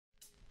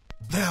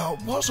There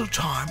was a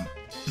time,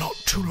 not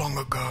too long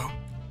ago,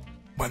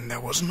 when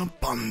there was an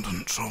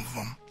abundance of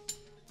them.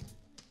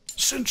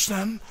 Since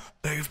then,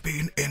 they've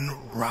been in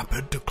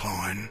rapid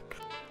decline,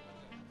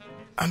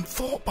 and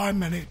thought by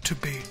many to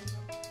be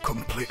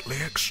completely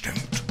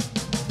extinct.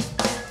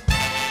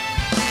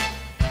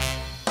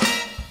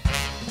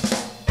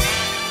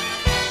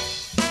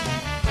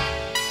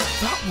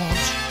 That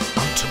was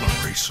until a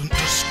recent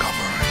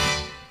discovery.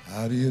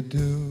 How do you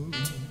do?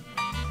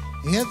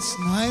 It's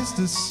nice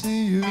to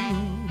see you.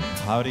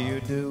 How do you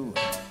do?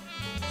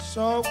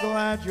 So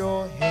glad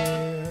you're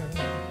here.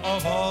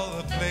 Of all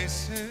the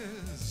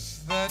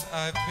places that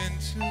I've been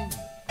to,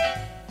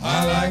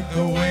 I like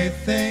the way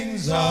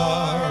things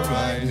are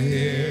right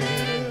here.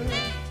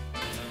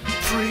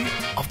 3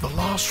 of the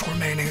last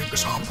remaining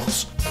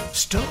examples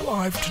still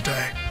alive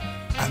today,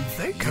 and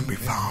they can be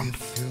found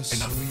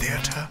in a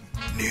theatre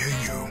near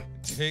you.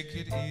 take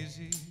it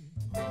easy.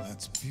 Oh,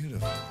 that's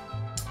beautiful.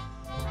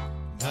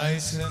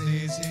 Nice and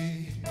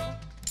easy.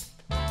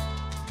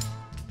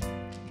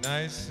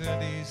 Nice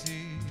and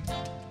easy.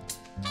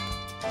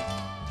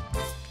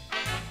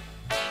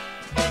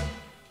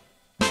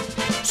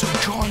 So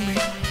join me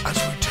as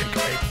we take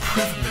a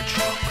privileged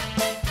look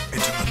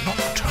into the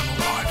nocturnal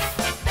life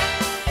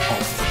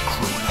of the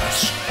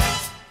Crooners.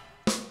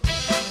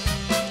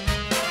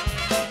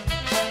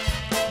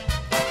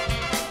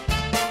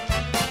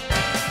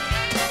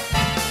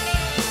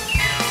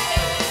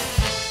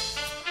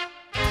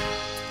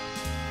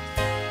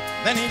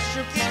 Then he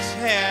shook his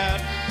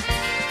head.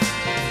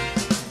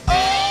 Oh,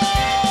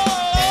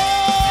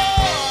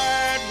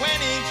 Lord, when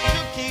he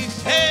shook his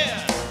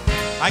head,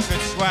 I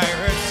could swear I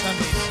heard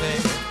somebody say,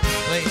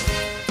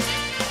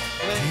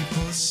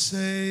 People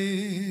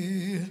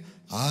say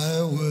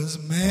I was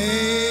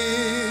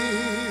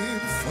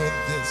made for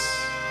this.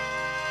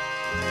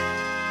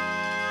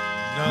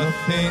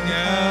 Nothing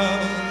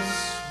else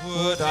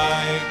would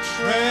I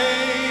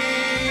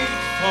trade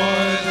for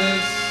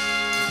this.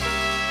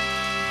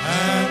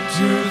 And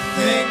to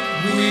think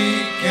we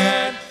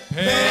get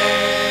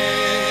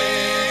paid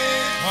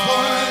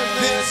for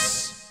this.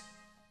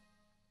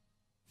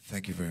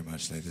 Thank you very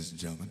much, ladies and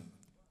gentlemen.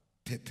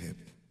 Pip, pip.